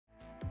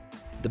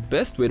The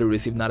best way to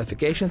receive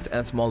notifications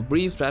and small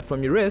briefs right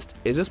from your wrist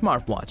is a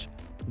smartwatch.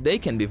 They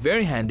can be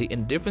very handy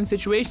in different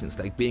situations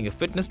like being a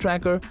fitness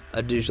tracker,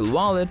 a digital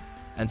wallet,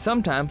 and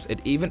sometimes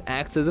it even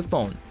acts as a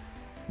phone.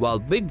 While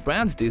big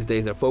brands these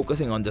days are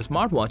focusing on their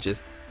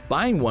smartwatches,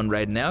 buying one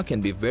right now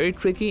can be very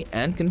tricky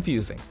and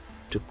confusing.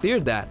 To clear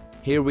that,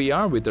 here we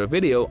are with our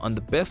video on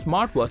the best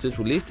smartwatches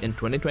released in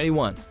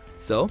 2021.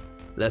 So,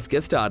 let's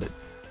get started.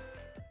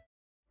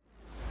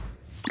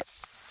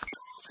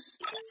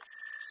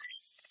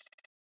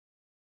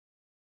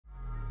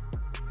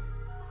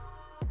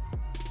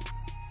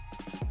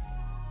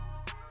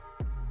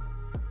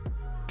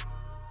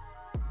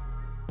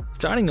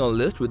 Starting our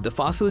list with the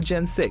Fossil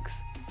Gen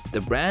 6. The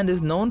brand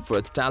is known for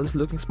its stylish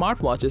looking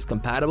smartwatches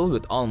compatible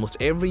with almost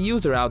every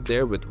user out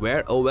there with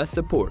Wear OS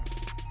support.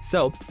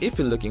 So, if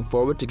you're looking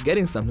forward to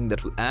getting something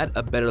that will add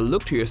a better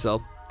look to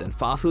yourself, then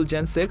Fossil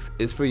Gen 6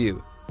 is for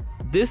you.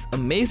 This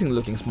amazing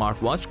looking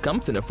smartwatch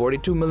comes in a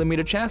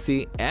 42mm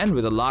chassis and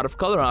with a lot of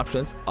color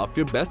options of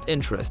your best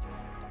interest.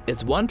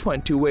 Its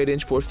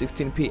 1.28-inch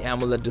 416p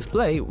AMOLED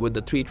display with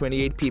the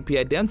 328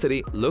 ppi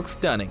density looks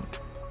stunning.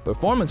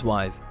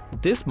 Performance-wise,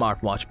 this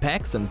smartwatch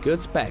packs some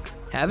good specs,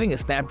 having a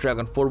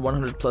Snapdragon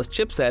 4100 Plus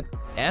chipset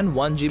and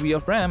 1GB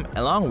of RAM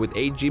along with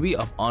 8GB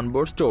of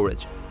onboard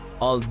storage.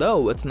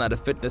 Although it's not a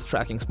fitness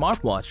tracking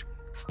smartwatch,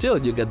 still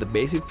you get the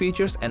basic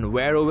features and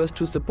Wear OS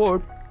 2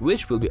 support,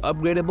 which will be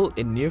upgradable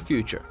in near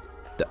future.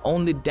 The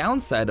only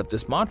downside of the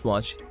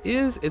smartwatch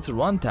is its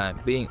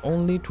runtime being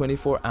only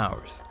 24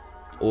 hours.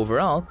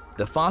 Overall,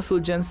 the Fossil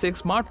Gen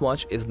 6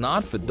 smartwatch is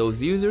not for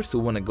those users who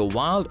want to go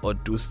wild or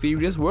do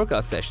serious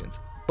workout sessions.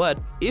 But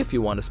if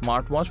you want a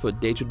smartwatch for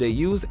day-to-day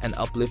use and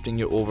uplifting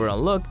your overall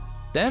look,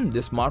 then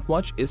this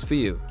smartwatch is for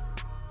you.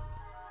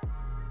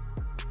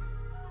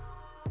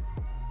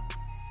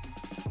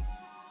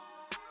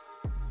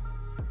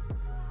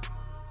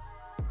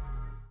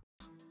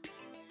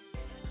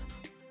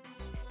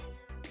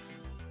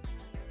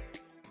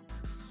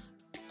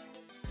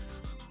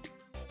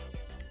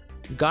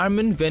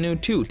 Garmin Venu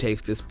 2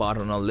 takes this spot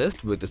on our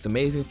list with its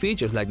amazing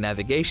features like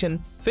navigation,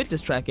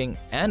 fitness tracking,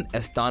 and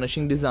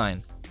astonishing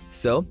design.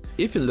 So,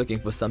 if you're looking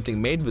for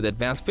something made with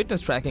advanced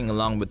fitness tracking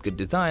along with good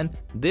design,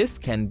 this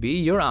can be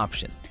your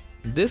option.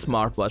 This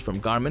smartwatch from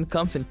Garmin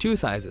comes in two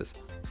sizes,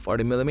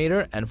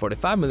 40mm and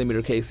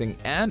 45mm casing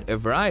and a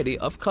variety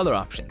of color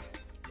options.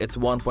 Its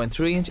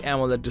 1.3-inch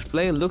AMOLED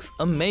display looks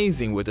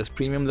amazing with its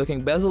premium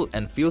looking bezel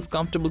and feels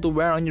comfortable to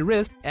wear on your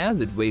wrist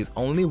as it weighs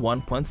only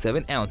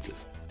 1.7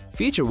 ounces.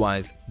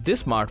 Feature-wise,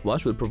 this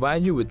smartwatch will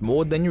provide you with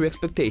more than your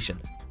expectation.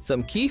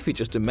 Some key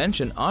features to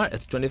mention are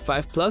its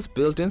 25+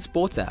 built-in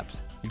sports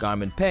apps,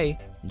 Garmin Pay,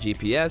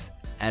 GPS,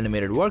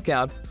 animated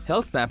workout,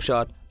 health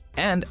snapshot,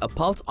 and a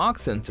pulse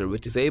ox sensor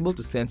which is able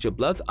to sense your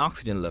blood's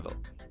oxygen level.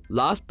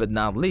 Last but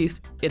not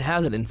least, it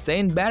has an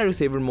insane battery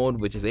saver mode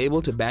which is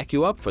able to back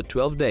you up for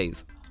 12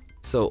 days.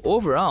 So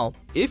overall,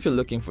 if you're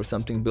looking for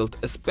something built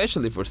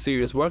especially for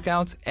serious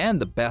workouts and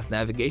the best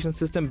navigation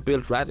system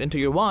built right into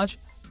your watch,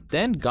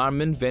 then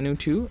Garmin Venu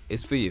 2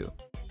 is for you.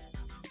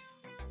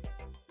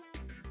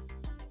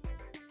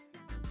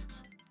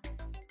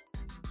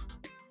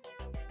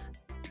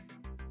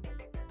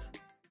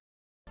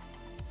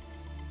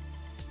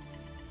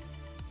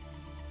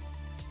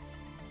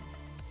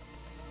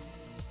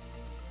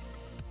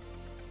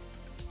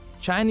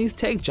 Chinese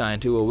tech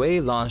giant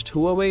Huawei launched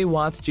Huawei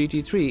Watch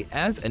GT3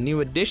 as a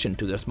new addition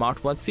to their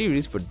smartwatch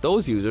series for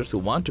those users who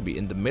want to be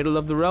in the middle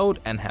of the road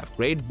and have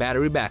great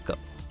battery backup.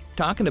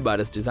 Talking about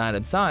its design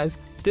and size,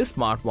 this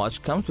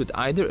smartwatch comes with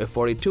either a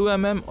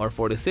 42mm or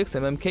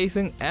 46mm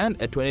casing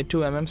and a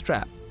 22mm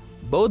strap.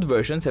 Both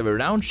versions have a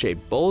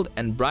round-shaped, bold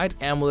and bright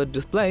AMOLED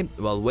display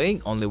while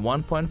weighing only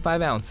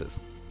 1.5 ounces.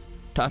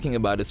 Talking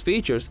about its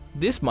features,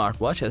 this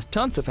smartwatch has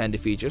tons of handy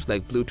features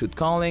like Bluetooth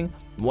calling,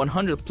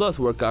 100+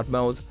 workout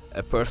modes,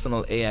 a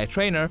personal AI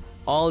trainer,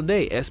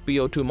 all-day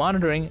SpO2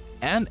 monitoring,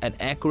 and an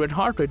accurate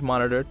heart rate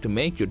monitor to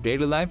make your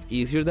daily life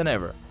easier than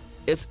ever.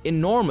 Its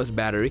enormous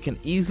battery can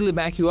easily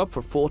back you up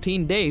for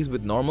 14 days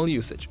with normal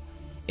usage.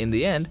 In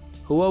the end,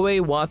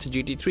 Huawei Watch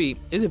GT3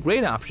 is a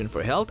great option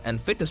for health and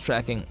fitness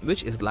tracking,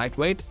 which is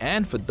lightweight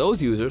and for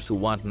those users who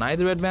want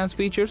neither advanced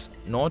features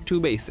nor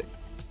too basic.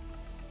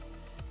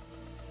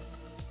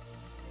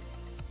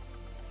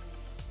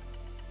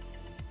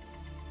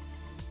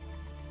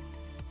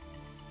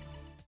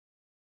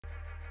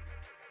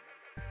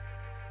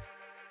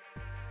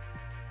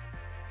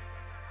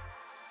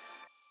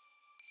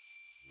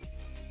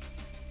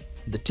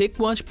 The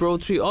Ticwatch Pro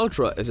 3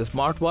 Ultra is a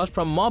smartwatch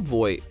from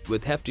Mobvoi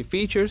with hefty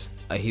features,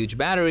 a huge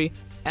battery,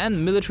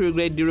 and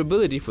military-grade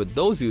durability for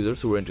those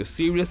users who are into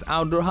serious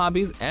outdoor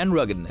hobbies and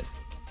ruggedness.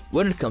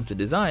 When it comes to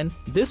design,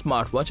 this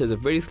smartwatch has a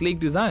very sleek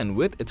design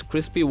with its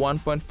crispy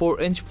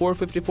 1.4-inch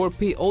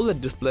 454p OLED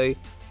display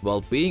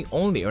while being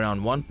only around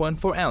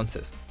 1.4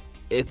 ounces.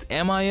 Its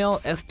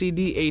MIL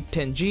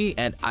STD810G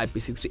and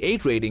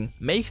IP68 rating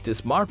makes this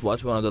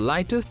smartwatch one of the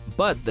lightest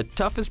but the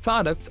toughest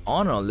products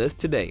on our list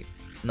today.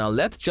 Now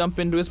let's jump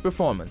into its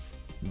performance.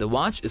 The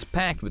watch is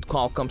packed with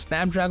Qualcomm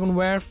Snapdragon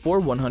Wear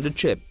 4100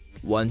 chip.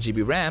 1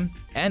 GB RAM,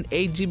 and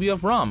 8 GB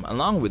of ROM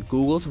along with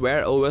Google's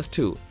Wear OS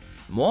 2.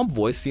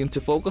 Mobvoi seems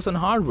to focus on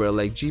hardware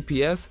like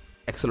GPS,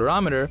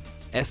 accelerometer,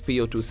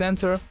 SpO2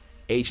 sensor,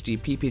 HD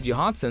PPG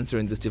hot sensor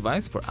in this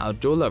device for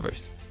outdoor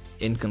lovers.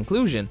 In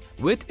conclusion,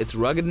 with its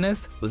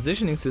ruggedness,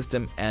 positioning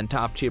system, and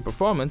top-tier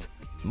performance,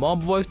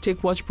 Mobvoi's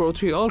Ticwatch Pro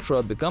 3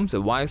 Ultra becomes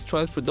a wise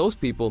choice for those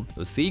people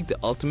who seek the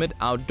ultimate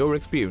outdoor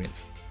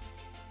experience.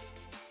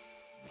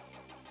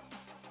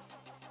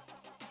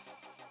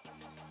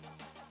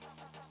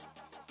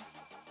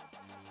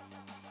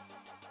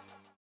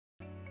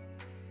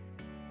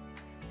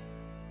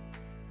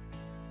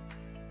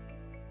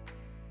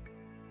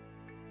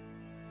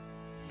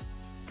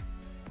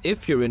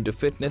 If you're into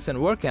fitness and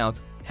workouts,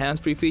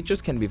 hands-free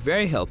features can be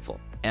very helpful.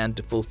 And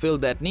to fulfill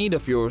that need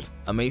of yours,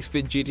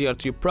 Amazfit GTR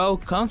 3 Pro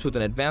comes with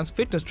an advanced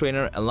fitness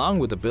trainer along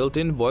with a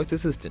built-in voice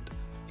assistant.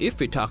 If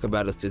we talk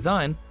about its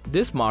design,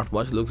 this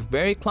smartwatch looks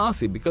very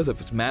classy because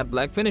of its matte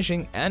black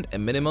finishing and a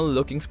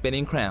minimal-looking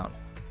spinning crown.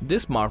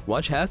 This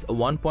smartwatch has a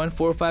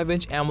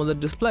 1.45-inch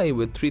AMOLED display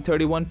with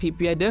 331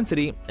 ppi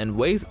density and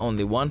weighs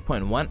only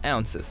 1.1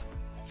 ounces.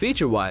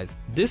 Feature-wise,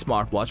 this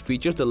smartwatch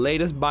features the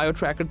latest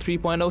BioTracker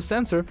 3.0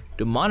 sensor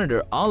to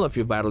monitor all of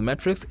your vital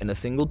metrics in a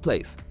single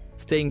place.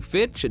 Staying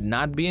fit should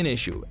not be an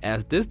issue,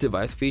 as this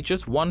device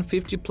features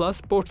 150+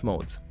 sports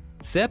modes.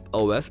 Zepp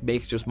OS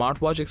makes your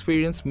smartwatch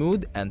experience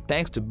smooth, and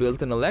thanks to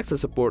built-in Alexa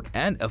support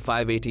and a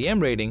 5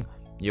 ATM rating,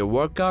 your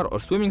workout or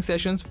swimming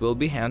sessions will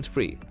be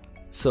hands-free.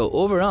 So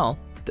overall,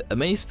 the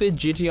Amazfit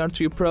GTR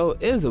 3 Pro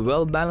is a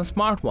well-balanced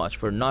smartwatch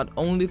for not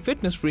only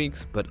fitness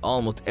freaks but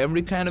almost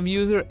every kind of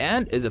user,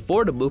 and is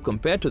affordable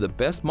compared to the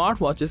best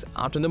smartwatches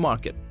out in the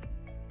market.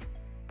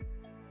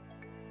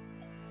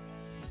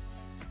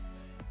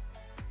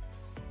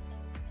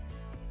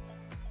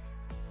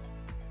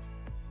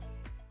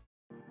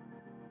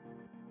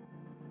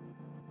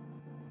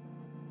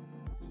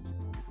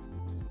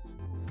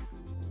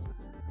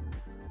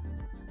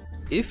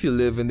 If you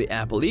live in the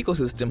Apple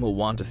ecosystem who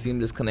want a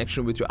seamless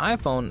connection with your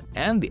iPhone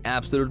and the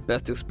absolute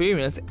best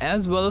experience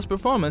as well as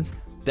performance,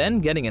 then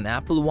getting an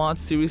Apple Watch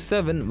Series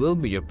 7 will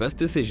be your best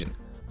decision.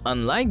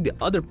 Unlike the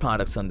other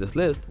products on this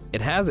list,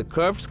 it has a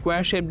curved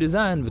square-shaped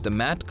design with a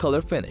matte color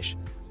finish.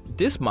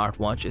 This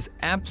smartwatch is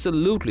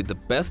absolutely the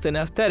best in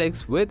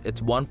aesthetics with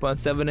its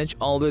 1.7-inch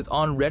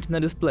always-on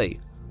Retina display.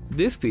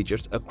 This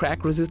features a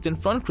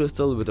crack-resistant front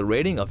crystal with a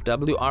rating of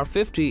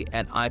WR50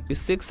 and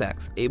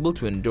IP6X, able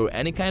to endure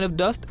any kind of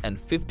dust and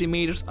 50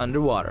 meters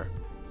underwater.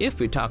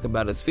 If we talk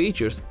about its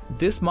features,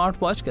 this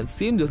smartwatch can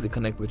seamlessly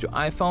connect with your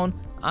iPhone,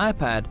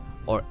 iPad,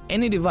 or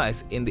any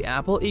device in the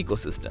Apple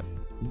ecosystem.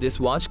 This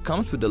watch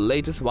comes with the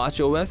latest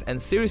watchOS and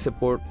Siri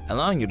support,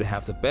 allowing you to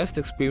have the best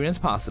experience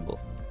possible.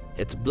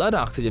 Its blood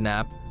oxygen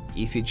app,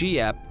 ECG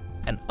app,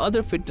 and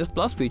other Fitness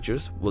Plus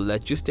features will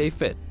let you stay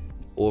fit.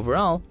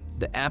 Overall,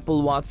 the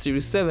Apple Watch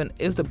Series 7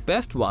 is the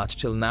best watch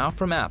till now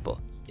from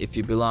Apple. If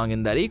you belong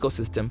in that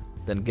ecosystem,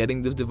 then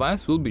getting this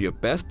device will be your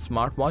best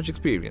smartwatch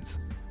experience.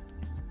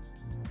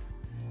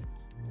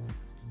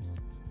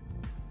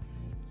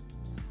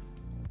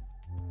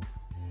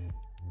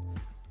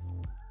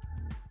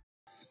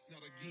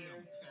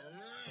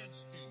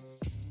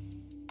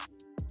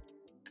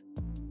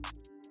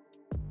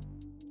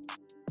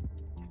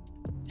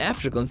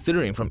 After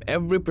considering from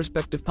every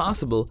perspective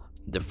possible,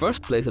 the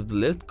first place of the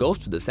list goes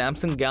to the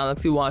Samsung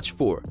Galaxy Watch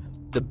 4,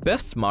 the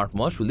best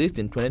smartwatch released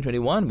in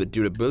 2021 with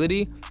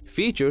durability,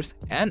 features,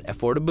 and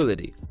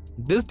affordability.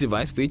 This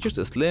device features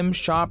a slim,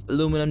 sharp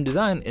aluminum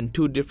design in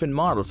two different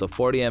models of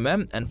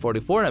 40mm and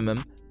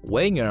 44mm,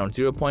 weighing around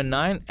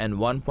 0.9 and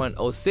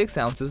 1.06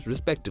 ounces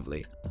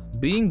respectively.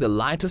 Being the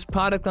lightest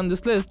product on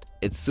this list,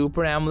 its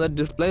Super AMOLED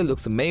display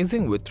looks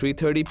amazing with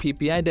 330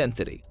 ppi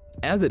density.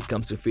 As it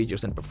comes to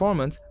features and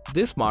performance,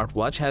 this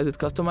smartwatch has its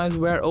customized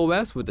Wear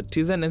OS with a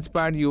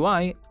Tizen-inspired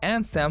UI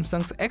and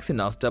Samsung's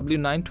Exynos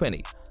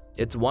W920.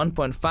 Its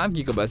 1.5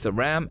 GB of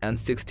RAM and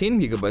 16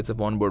 GB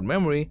of onboard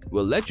memory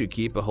will let you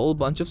keep a whole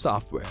bunch of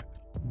software.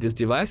 This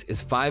device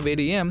is 5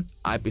 ATM,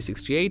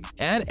 IP68,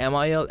 and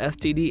MIL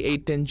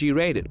STD810G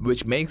rated,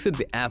 which makes it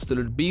the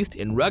absolute beast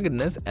in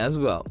ruggedness as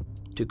well.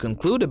 To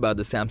conclude about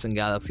the Samsung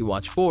Galaxy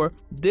Watch 4,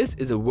 this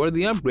is a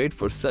worthy upgrade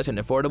for such an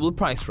affordable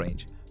price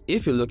range.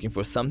 If you're looking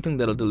for something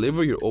that'll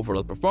deliver your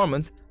overall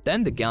performance,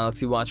 then the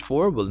Galaxy Watch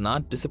 4 will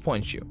not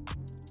disappoint you.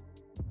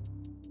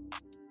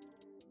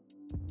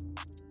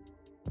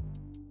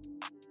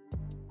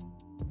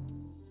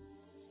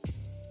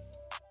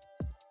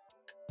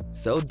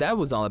 So that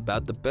was all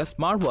about the best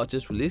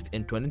smartwatches released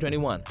in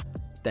 2021.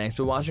 Thanks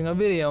for watching our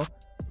video.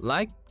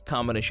 Like,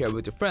 comment and share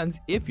with your friends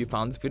if you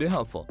found this video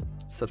helpful.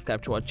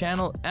 Subscribe to our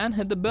channel and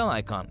hit the bell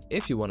icon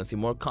if you want to see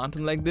more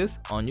content like this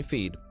on your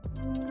feed.